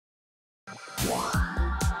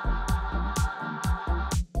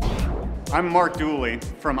I'm Mark Dooley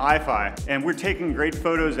from Eyefi, and we're taking great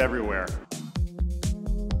photos everywhere.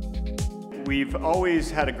 We've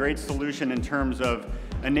always had a great solution in terms of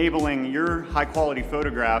enabling your high-quality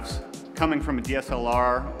photographs coming from a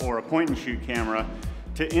DSLR or a point-and-shoot camera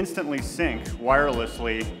to instantly sync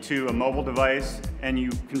wirelessly to a mobile device, and you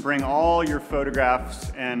can bring all your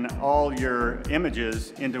photographs and all your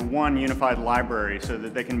images into one unified library so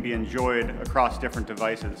that they can be enjoyed across different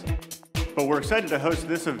devices. But we're excited to host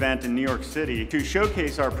this event in New York City to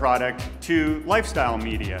showcase our product to lifestyle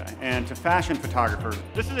media and to fashion photographers.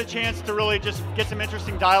 This is a chance to really just get some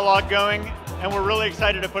interesting dialogue going, and we're really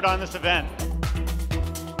excited to put on this event.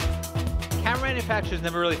 Camera manufacturers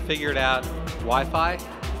never really figured out Wi-Fi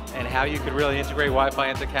and how you could really integrate Wi-Fi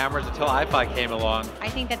into cameras until Eyefi came along. I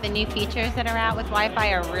think that the new features that are out with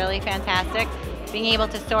Wi-Fi are really fantastic. Being able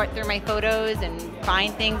to sort through my photos and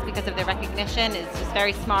find things because of the recognition is just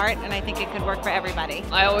very smart, and I think it could work for everybody.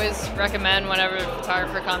 I always recommend whenever a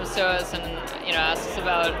photographer comes to us and asks us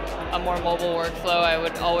about a more mobile workflow, I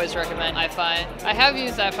would always recommend Eyefi. I have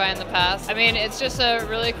used Eyefi in the past. I mean, it's just a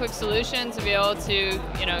really quick solution to be able to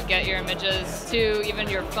get your images to even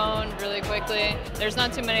your phone really quickly. There's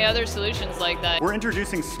not too many other solutions like that. We're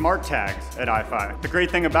introducing smart tags at Eyefi. The great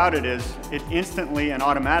thing about it is it instantly and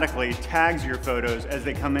automatically tags your photos as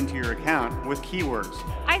they come into your account with keywords.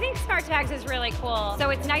 I think smart tags is really cool.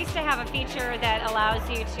 So it's nice to have a feature that allows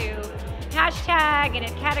you to hashtag, and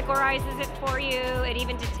it categorizes it for you. It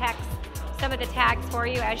even detects some of the tags for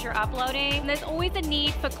you as you're uploading. There's always a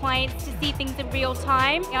need for clients to see things in real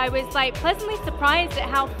time. I was pleasantly surprised at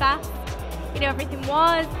how fast everything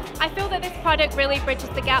was. I feel that this product really bridges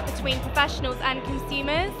the gap between professionals and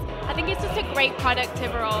consumers. I think it's just a great product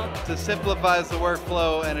overall. It simplifies the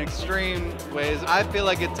workflow in extreme ways. I feel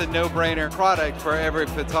like it's a no-brainer product for every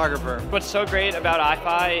photographer. What's so great about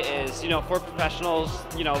Eyefi is, for professionals,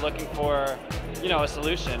 looking for, a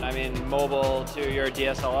solution. I mean, mobile to your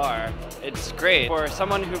DSLR. It's great. For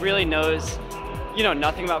someone who really knows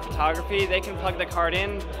nothing about photography, they can plug the card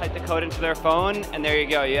in, type the code into their phone, and there you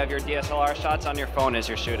go. You have your DSLR shots on your phone as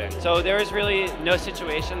you're shooting. So there is really no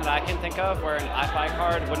situation that I can think of where an Eyefi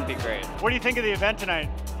card wouldn't be great. What do you think of the event tonight?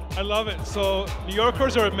 I love it. So New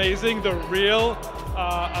Yorkers are amazing. They're real.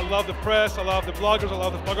 I love the press. I love the bloggers. I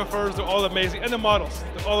love the photographers. They're all amazing. And the models.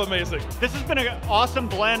 They're all amazing. This has been an awesome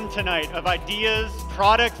blend tonight of ideas,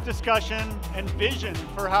 product discussion, and vision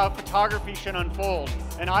for how photography should unfold.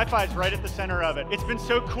 And Eyefi is right at the center of it. It's been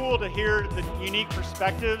so cool to hear the unique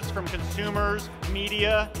perspectives from consumers,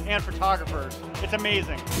 media, and photographers. It's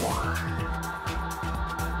amazing.